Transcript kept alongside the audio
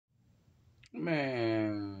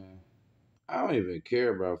Man, I don't even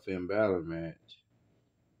care about Finn Balor match.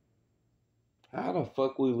 How the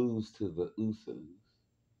fuck we lose to the Usos?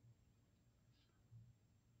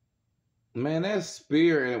 Man, that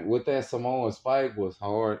spear with that Samoan spike was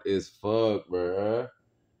hard as fuck, bruh.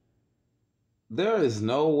 There is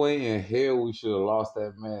no way in hell we should have lost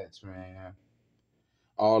that match, man.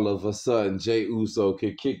 All of a sudden, Jay Uso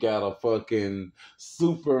could kick out a fucking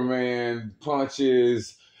Superman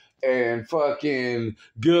punches and fucking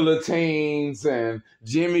guillotines, and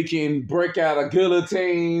Jimmy can break out of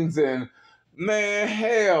guillotines, and man,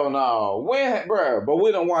 hell no. When, bruh, but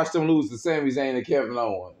we don't watch them lose to Sami Zayn and Kevin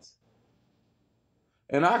Owens.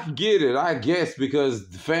 And I can get it, I guess, because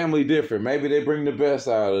the family different. Maybe they bring the best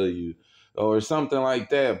out of you or something like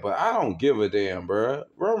that. But I don't give a damn, bruh.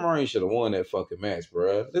 Roman Reigns should have won that fucking match,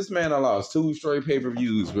 bruh. This man done lost 2 straight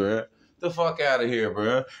pay-per-views, bruh. The fuck out of here,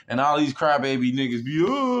 bruh. And all these crybaby niggas be,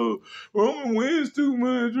 oh, Roman wins too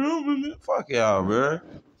much. Roman. Fuck y'all, bruh.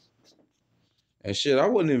 And shit, I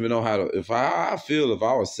wouldn't even know how to, if I feel if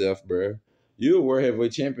I was Seth, bruh. You're a world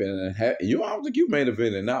heavyweight champion, and I don't think you made a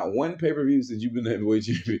event in not one pay-per-view since you've been the heavyweight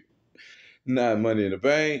champion. Not Money in the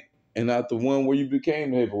Bank, and not the one where you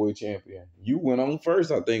became the heavyweight champion. You went on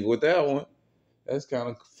first, I think, with that one. That's kind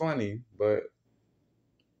of funny, but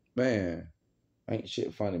man, ain't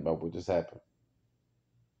shit funny about what just happened.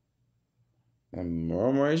 And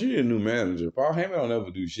Roman Reigns, you need a new manager. Paul Heyman don't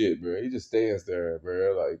ever do shit, bro. He just stands there,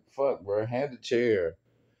 bro. Like, fuck, bro. Hand the chair.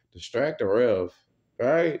 Distract the ref.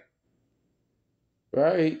 Right?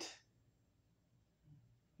 Right?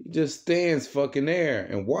 He just stands fucking there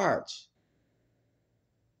and watch.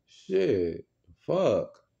 Shit.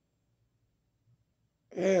 Fuck.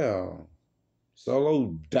 Hell.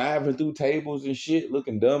 Solo diving through tables and shit,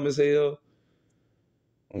 looking dumb as hell.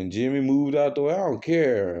 When Jimmy moved out the way, I don't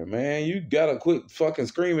care, man. You gotta quit fucking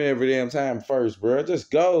screaming every damn time first, bro. Just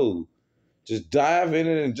go. Just dive in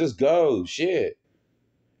it and just go. Shit.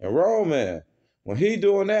 And Roman, when he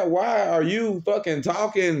doing that, why are you fucking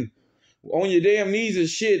talking on your damn knees and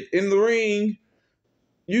shit in the ring?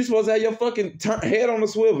 You supposed to have your fucking head on the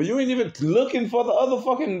swivel. You ain't even looking for the other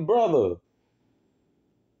fucking brother.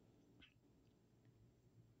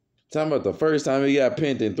 Talking about the first time he got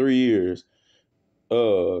pinned in 3 years.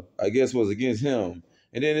 I guess was against him.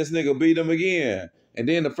 And then this nigga beat him again. And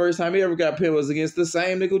then the first time he ever got pinned was against the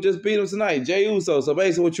same nigga who just beat him tonight, Jey Uso. So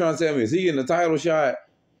basically what you're trying to tell me is he getting a title shot.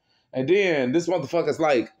 And then this motherfucker's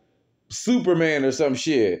like Superman or some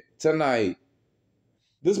shit tonight.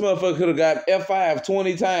 This motherfucker could have got F5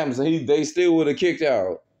 20 times and they still would have kicked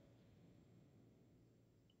out.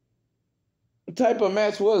 What type of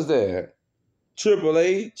match was that? Triple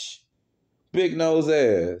H? Big nose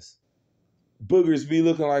ass. Boogers be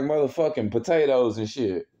looking like motherfucking potatoes and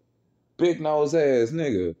shit. Big nose ass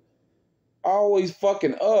nigga. Always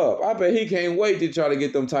fucking up. I bet he can't wait to try to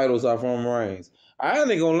get them titles off Roman Reigns. I ain't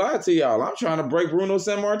gonna lie to y'all. I'm trying to break Bruno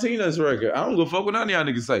Sammartino's record. I don't give a fuck what none of y'all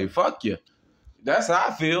niggas say. Fuck you. That's how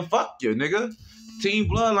I feel. Fuck you, nigga. Team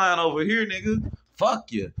Bloodline over here, nigga.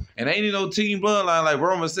 Fuck you. And ain't no Team Bloodline like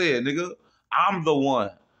Roman said, nigga. I'm the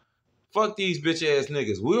one. Fuck these bitch ass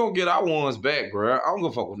niggas. We don't get our ones back, bro. I don't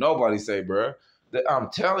give a fuck what nobody say, bro. I'm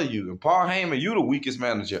telling you, and Paul Heyman, you the weakest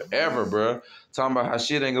manager ever, bro. Talking about how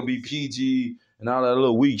shit ain't gonna be PG and all that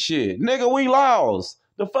little weak shit. Nigga, we lost.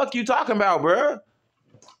 The fuck you talking about, bro?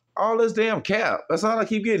 All this damn cap. That's all I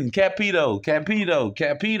keep getting. Capito, Capito,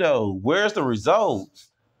 Capito. Where's the results?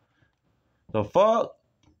 The fuck?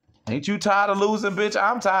 Ain't you tired of losing, bitch?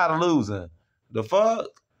 I'm tired of losing. The fuck?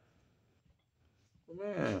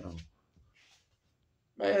 Man.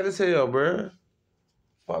 Mad as hell, bro.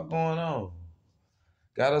 Fuck going on?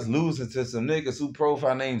 Got us losing to some niggas who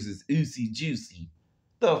profile names is Uzi Juicy.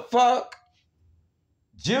 The fuck?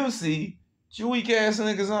 Juicy? You weak ass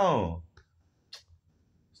niggas on.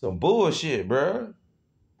 Some bullshit, bro.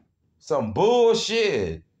 Some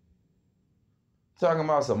bullshit. Talking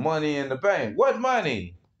about some money in the bank. What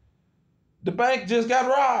money? The bank just got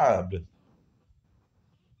robbed.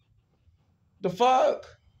 The fuck?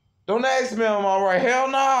 Don't ask me if I'm all right. Hell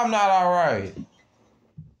no, I'm not all right.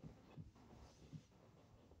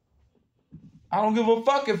 I don't give a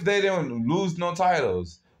fuck if they don't lose no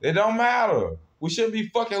titles. It don't matter. We shouldn't be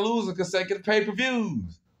fucking losing consecutive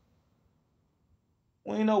pay-per-views.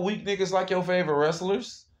 We ain't no weak niggas like your favorite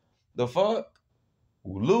wrestlers. The fuck?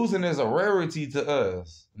 Losing is a rarity to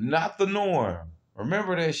us, not the norm.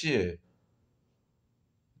 Remember that shit.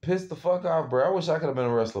 Pissed the fuck off, bro. I wish I could have been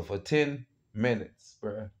a wrestler for 10 minutes,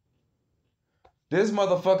 bro. This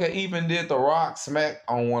motherfucker even did the Rock smack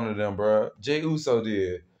on one of them, bro. Jey Uso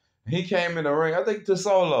did. He came in the ring, I think to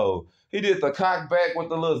Solo. He did the cock back with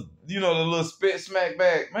the little, the little spit smack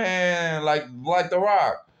back, man, like The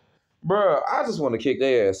Rock, bro. I just want to kick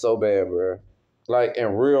their ass so bad, bro. Like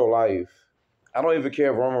in real life, I don't even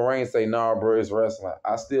care if Roman Reigns say, "Nah, bro, it's wrestling."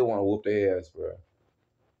 I still want to whoop their ass, bro.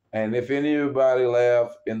 And if anybody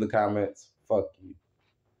laugh in the comments, fuck you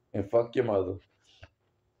and fuck your mother.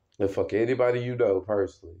 And fuck anybody you know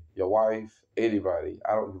personally, your wife, anybody.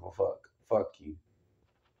 I don't give a fuck. Fuck you.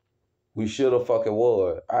 We should have fucking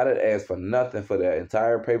won. I didn't ask for nothing for that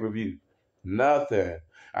entire pay-per-view. Nothing.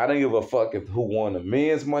 I didn't give a fuck if who won the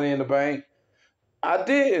men's Money in the Bank. I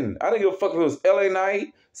didn't. I didn't give a fuck if it was LA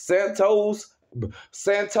Knight, Santos,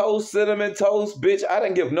 Cinnamon Toast, bitch. I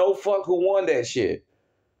didn't give no fuck who won that shit.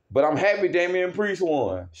 But I'm happy Damian Priest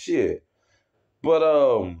won. Shit. But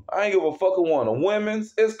I ain't give a fuck who won the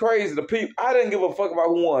women's. It's crazy. The people I didn't give a fuck about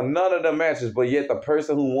who won none of the matches, but yet the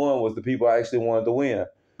person who won was the people I actually wanted to win.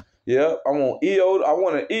 Yep, I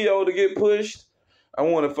wanted EO to get pushed. I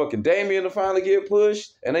wanted fucking Damian to finally get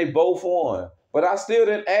pushed, and they both won. But I still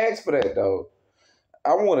didn't ask for that though.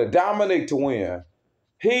 I wanted Dominic to win.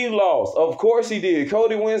 He lost. Of course he did.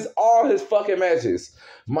 Cody wins all his fucking matches.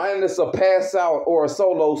 Minus a pass out or a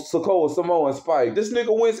solo Sikoa, Samoa, and Spike. This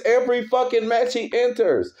nigga wins every fucking match he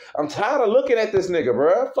enters. I'm tired of looking at this nigga,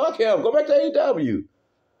 bro. Fuck him. Go back to AEW.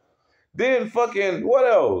 Then fucking, what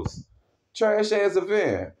else? Trash ass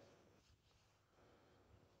event.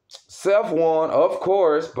 Seth won, of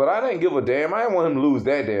course, but I didn't give a damn. I didn't want him to lose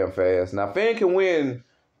that damn fast. Now, Finn can win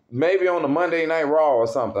maybe on the Monday Night Raw or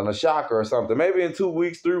something, a shocker or something, maybe in 2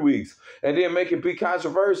 weeks, 3 weeks, and then make it be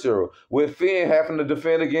controversial with Finn having to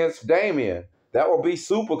defend against Damian. That would be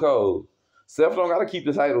super cold. Seth don't got to keep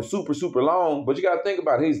the title super, super long, but you got to think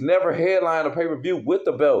about it. He's never headlined a pay-per-view with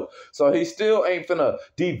the belt, so he still ain't finna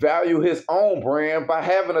devalue his own brand by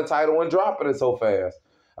having a title and dropping it so fast.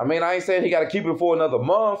 I mean, I ain't saying he got to keep it for another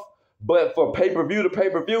month, but for pay-per-view to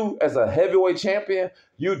pay-per-view, as a heavyweight champion,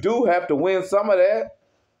 you do have to win some of that.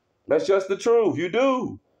 That's just the truth. You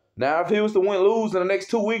do. Now, if he was to lose in the next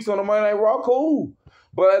 2 weeks on the Monday Night Raw, cool.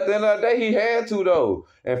 But at the end of the day, he had to, though.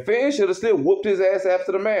 And Finn should have still whooped his ass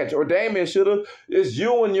after the match. Or Damian should have. It's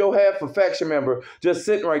you and your half a faction member just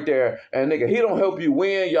sitting right there. And, nigga, he don't help you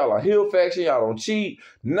win. Y'all are heel faction. Y'all don't cheat.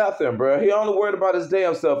 Nothing, bro. He only worried about his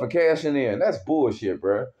damn self and cashing in. That's bullshit,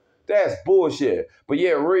 bro. That's bullshit. But,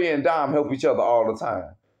 yeah, Rhea and Dom help each other all the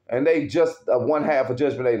time. And they just one half of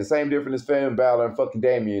Judgment Day. The same difference as Finn Balor and fucking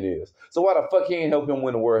Damian is. So why the fuck he ain't help him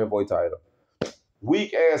win the World Heavyweight title?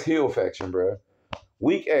 Weak-ass heel faction, bro.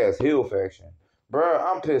 Weak-ass heel faction. Bro,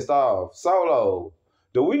 I'm pissed off. Solo,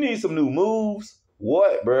 do we need some new moves?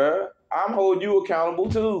 What, bro? I'm holding you accountable,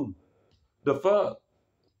 too. The fuck?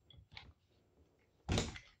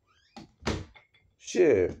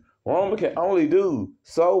 Shit. Roman can only do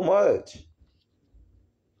so much.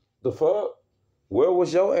 The fuck? Where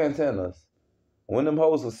was your antennas when them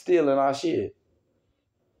hoes was stealing our shit?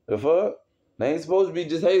 The fuck? They ain't supposed to be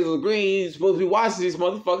just Hazel Green. You supposed to be watching these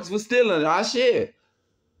motherfuckers for stealing our shit.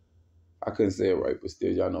 I couldn't say it right, but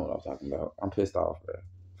still, y'all know what I'm talking about. I'm pissed off, bro.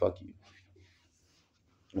 Fuck you.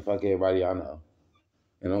 And fuck everybody I know.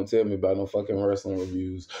 And don't tell me about no fucking wrestling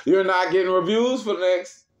reviews. You're not getting reviews for the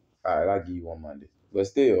next... All right, I'll give you one Monday. But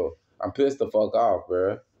still, I'm pissed the fuck off,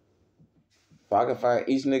 bro. If I can find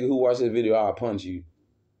each nigga who watched this video, I'll punch you.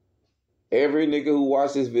 Every nigga who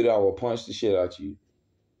watched this video, I will punch the shit out you.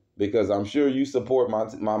 Because I'm sure you support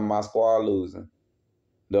my squad losing.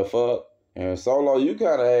 The fuck? And Solo, you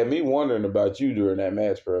kind of had me wondering about you during that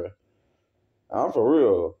match, bro. I'm for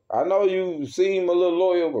real. I know you seem a little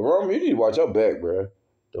loyal, but Roman, you need to watch your back, bro.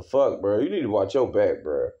 The fuck, bro? You need to watch your back,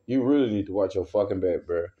 bro. You really need to watch your fucking back,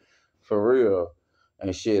 bro. For real.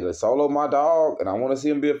 And shit, Solo my dog, and I want to see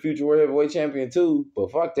him be a future World Heavyweight Champion too.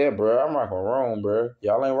 But fuck that, bro. I'm rocking with Roman, bro.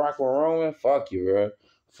 Y'all ain't rocking with Roman? Fuck you, bro.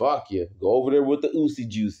 Fuck you. Go over there with the Usi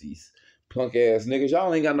Juicies. Punk ass niggas.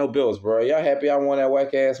 Y'all ain't got no belts, bro. Y'all happy I won that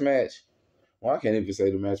whack ass match? Well, I can't even say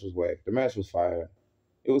the match was whack. The match was fire.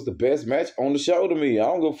 It was the best match on the show to me. I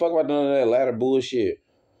don't give a fuck about none of that ladder bullshit.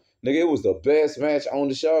 Nigga, it was the best match on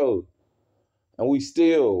the show. And we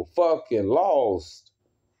still fucking lost.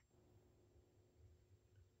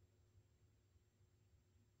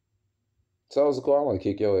 So, Sikoa, I want to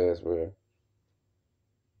kick your ass, bro.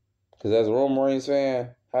 Because as a Roman Reigns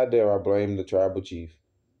fan, how dare I blame the tribal chief?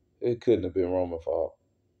 It couldn't have been Roman's fault.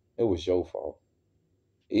 It was your fault.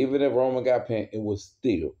 Even if Roman got pinned, it was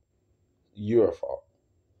still your fault.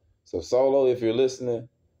 So, Solo, if you're listening,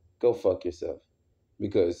 go fuck yourself.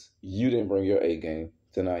 Because you didn't bring your A game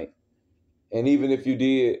tonight. And even if you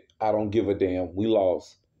did, I don't give a damn. We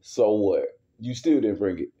lost. So what? You still didn't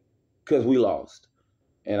bring it. Because we lost.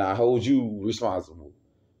 And I hold you responsible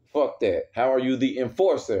Fuck that. How are you the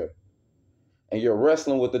enforcer? And you're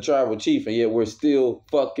wrestling with the tribal chief, and yet we're still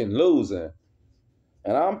fucking losing.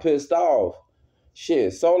 And I'm pissed off.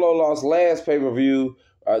 Shit, Solo lost last pay-per-view,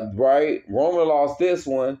 right? Roman lost this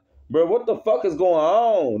one. Bro, what the fuck is going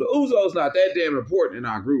on? The Usos not that damn important in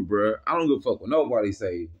our group, bro. I don't give a fuck what nobody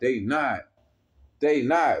say. They not. They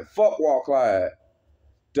not. Fuck Walt Clyde.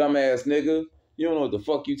 Dumbass nigga. You don't know what the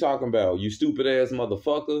fuck you talking about, you stupid ass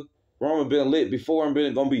motherfucker. Roman been lit before and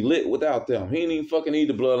been gonna be lit without them. He didn't even fucking need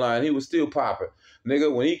the bloodline. He was still popping.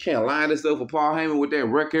 Nigga, when he can't line himself with Paul Heyman with that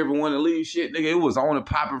wreck everyone and leave shit, nigga, it was on and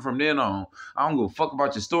popping from then on. I don't give a fuck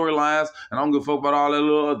about your storylines, and I don't give a fuck about all that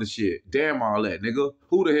little other shit. Damn all that, nigga.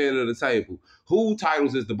 Who the head of the table? Who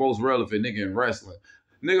titles is the most relevant nigga in wrestling?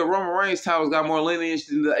 Nigga, Roman Reigns titles got more lineage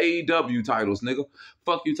than the AEW titles, nigga.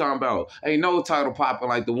 Fuck you talking about. Ain't no title popping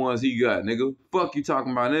like the ones he got, nigga. Fuck you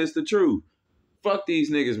talking about. And it's the truth. Fuck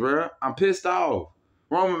these niggas, bro. I'm pissed off.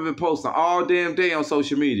 Roman been posting all damn day on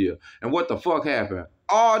social media. And what the fuck happened?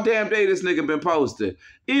 All damn day this nigga been posting.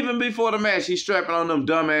 Even before the match, he's strapping on them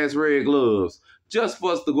dumbass red gloves. Just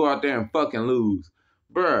for us to go out there and fucking lose.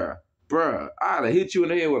 Bruh, I'd have hit you in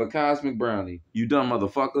the head with a cosmic brownie. You dumb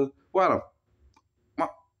motherfucker. Why the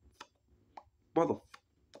mother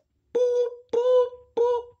boop, boop,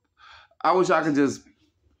 boop. I wish I could just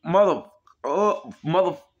motherfucker.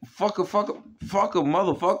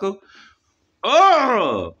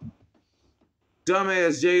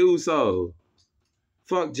 Dumbass Jey Uso.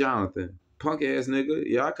 Fuck Jonathan. Punk ass nigga.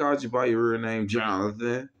 Yeah, I called you by your real name,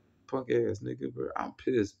 Jonathan. Punk ass nigga, bro. I'm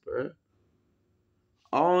pissed, bro.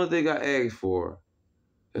 Only thing I asked for.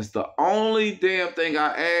 It's the only damn thing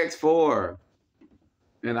I asked for.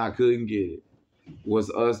 And I couldn't get it. Was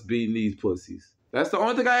us beating these pussies. That's the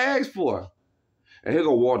only thing I asked for. And here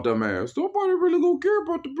go Walt dumbass. Nobody really gonna care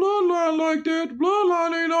about the bloodline like that. The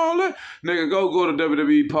bloodline ain't all that. Nigga, go to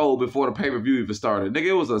WWE poll before the pay-per-view even started. Nigga,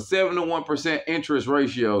 it was a 71% interest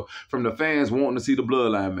ratio from the fans wanting to see the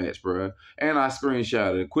bloodline match, bruh. And I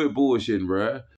screenshotted it. Quit bullshitting, bruh.